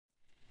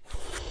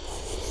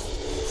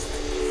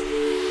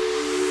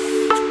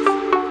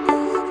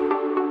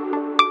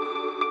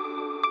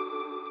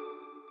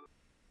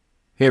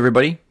Hey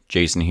everybody,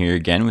 Jason here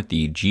again with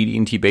the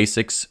GD&T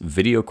Basics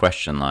video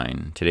question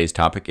line. Today's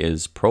topic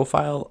is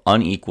profile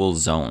unequal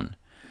zone.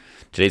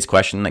 Today's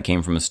question that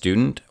came from a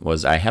student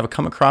was, I have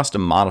come across a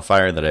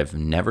modifier that I've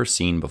never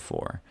seen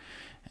before.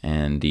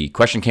 And the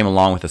question came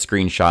along with a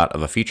screenshot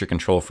of a feature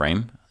control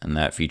frame, and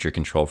that feature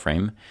control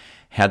frame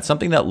had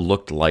something that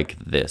looked like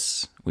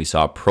this. We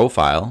saw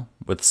profile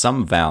with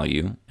some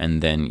value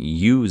and then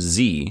UZ,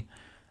 and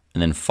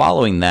then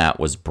following that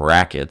was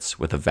brackets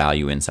with a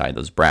value inside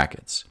those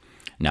brackets.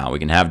 Now, we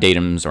can have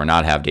datums or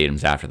not have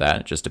datums after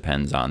that. It just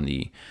depends on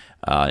the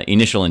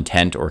initial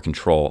intent or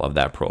control of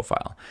that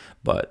profile.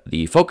 But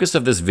the focus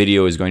of this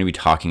video is going to be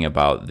talking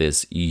about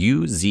this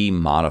UZ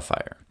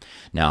modifier.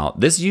 Now,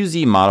 this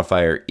UZ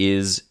modifier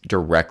is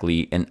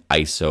directly an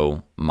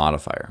ISO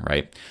modifier,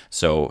 right?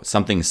 So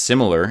something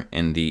similar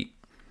in the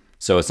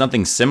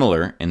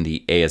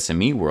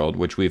ASME world,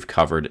 which we've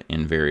covered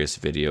in various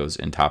videos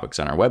and topics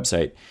on our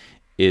website,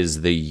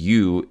 is the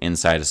U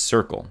inside a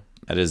circle.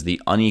 That is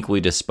the unequally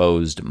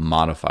disposed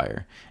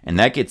modifier. And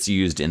that gets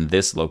used in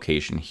this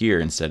location here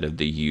instead of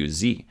the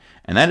UZ.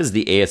 And that is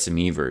the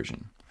ASME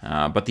version.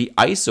 But the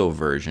ISO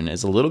version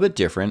is a little bit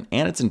different,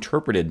 and it's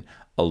interpreted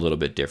a little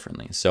bit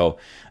differently. So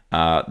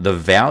the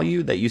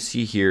value that you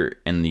see here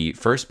in the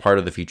first part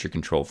of the feature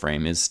control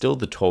frame is still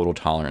the total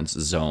tolerance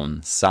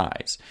zone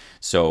size.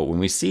 So when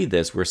we see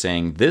this, we're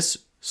saying this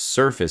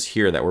surface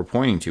here that we're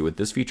pointing to with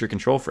this feature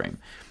control frame,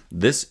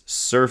 this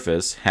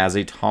surface has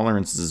a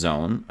tolerance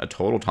zone, a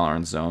total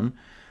tolerance zone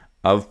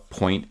of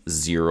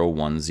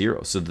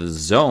 0.010. So the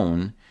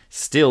zone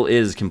still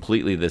is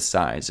completely this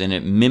size, and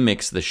it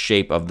mimics the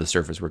shape of the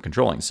surface we're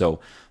controlling. So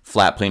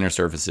flat planar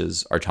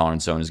surfaces, our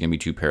tolerance zone is going to be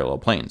two parallel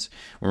planes.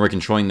 When we're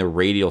controlling the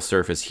radial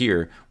surface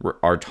here,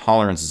 our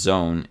tolerance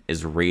zone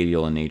is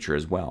radial in nature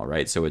as well,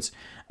 right? So it's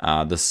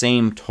the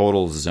same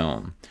total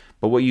zone.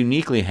 But what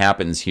uniquely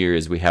happens here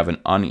is we have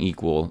an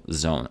unequal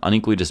zone,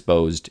 unequally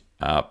disposed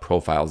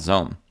profile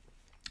zone.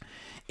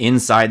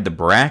 Inside the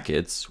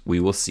brackets, we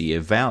will see a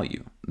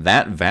value.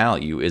 That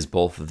value is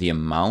both the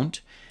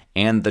amount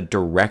and the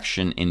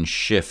direction in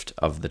shift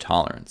of the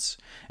tolerance.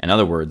 In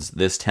other words,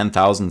 this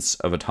 10,000ths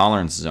of a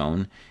tolerance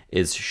zone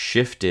is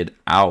shifted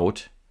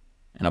out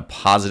in a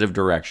positive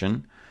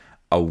direction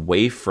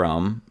away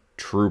from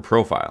true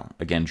profile.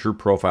 Again, true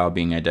profile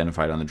being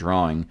identified on the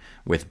drawing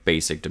with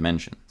basic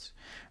dimensions,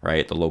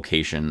 right? The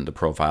location, the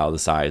profile, the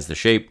size, the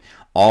shape,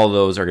 all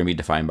those are going to be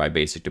defined by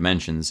basic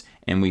dimensions.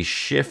 And we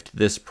shift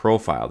this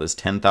profile, this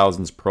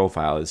 10,000ths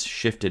profile is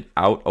shifted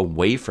out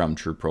away from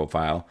true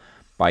profile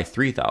by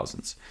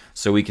 3,000ths.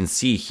 So we can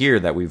see here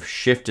that we've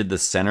shifted the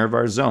center of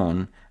our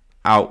zone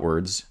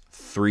outwards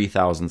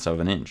 3,000ths of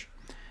an inch.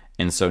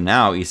 And so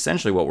now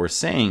essentially what we're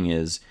saying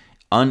is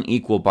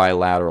unequal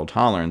bilateral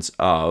tolerance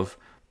of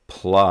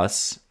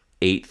plus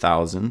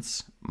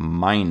 8,000ths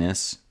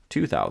minus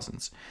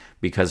 2,000ths.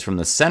 Because from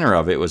the center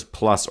of it was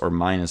plus or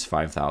minus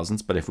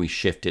 5,000ths, but if we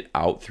shift it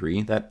out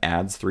 3, that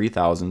adds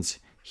 3,000ths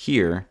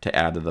here to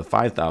add to the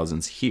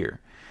 5,000ths here.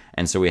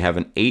 And so we have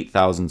an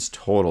 8,000ths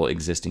total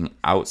existing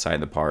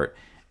outside the part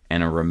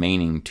and a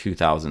remaining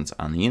 2,000ths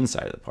on the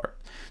inside of the part.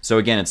 So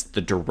again, it's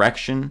the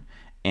direction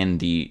and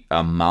the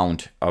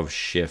amount of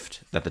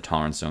shift that the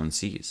tolerance zone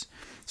sees.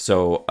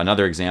 So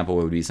another example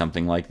would be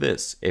something like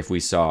this. If we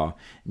saw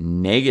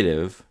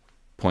negative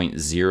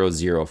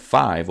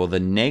 0.005, well, the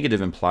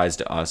negative implies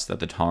to us that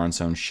the tolerance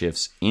zone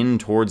shifts in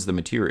towards the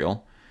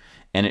material,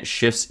 and it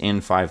shifts in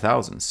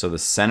 5,000ths. So the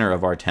center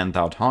of our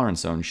 10,000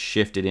 tolerance zone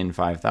shifted in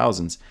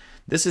 5,000ths.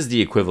 This is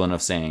the equivalent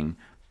of saying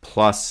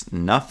plus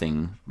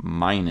nothing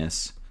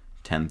minus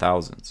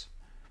 10,000ths.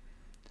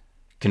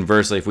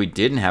 Conversely, if we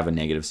didn't have a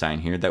negative sign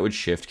here, that would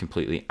shift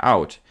completely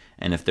out.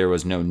 And if there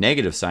was no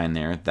negative sign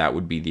there, that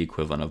would be the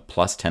equivalent of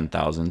plus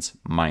 10,000ths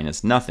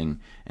minus nothing.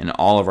 And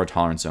all of our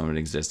tolerance zone would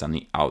exist on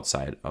the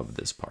outside of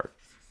this part.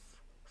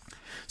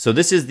 So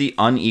this is the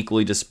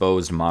unequally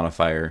disposed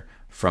modifier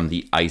from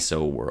the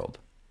ISO world.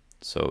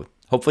 So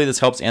hopefully this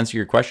helps answer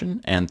your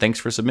question, and thanks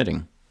for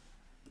submitting.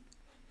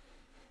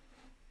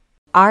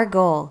 Our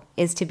goal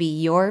is to be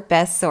your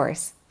best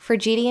source for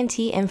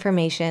GD&T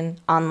information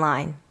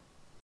online.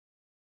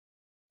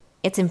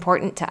 It's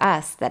important to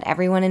us that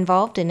everyone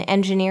involved in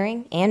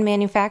engineering and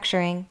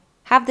manufacturing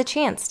have the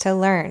chance to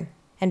learn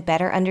and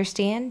better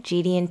understand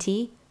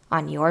GD&T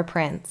on your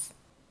prints.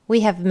 We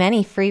have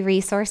many free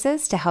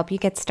resources to help you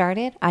get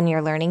started on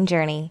your learning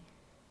journey.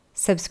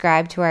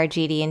 Subscribe to our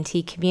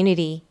GD&T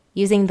community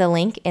using the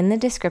link in the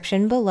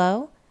description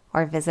below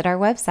or visit our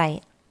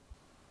website.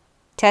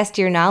 Test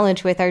your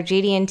knowledge with our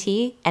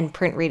GD&T and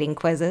print reading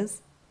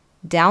quizzes.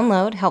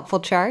 Download helpful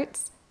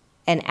charts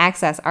and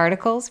access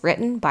articles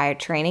written by our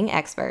training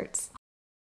experts.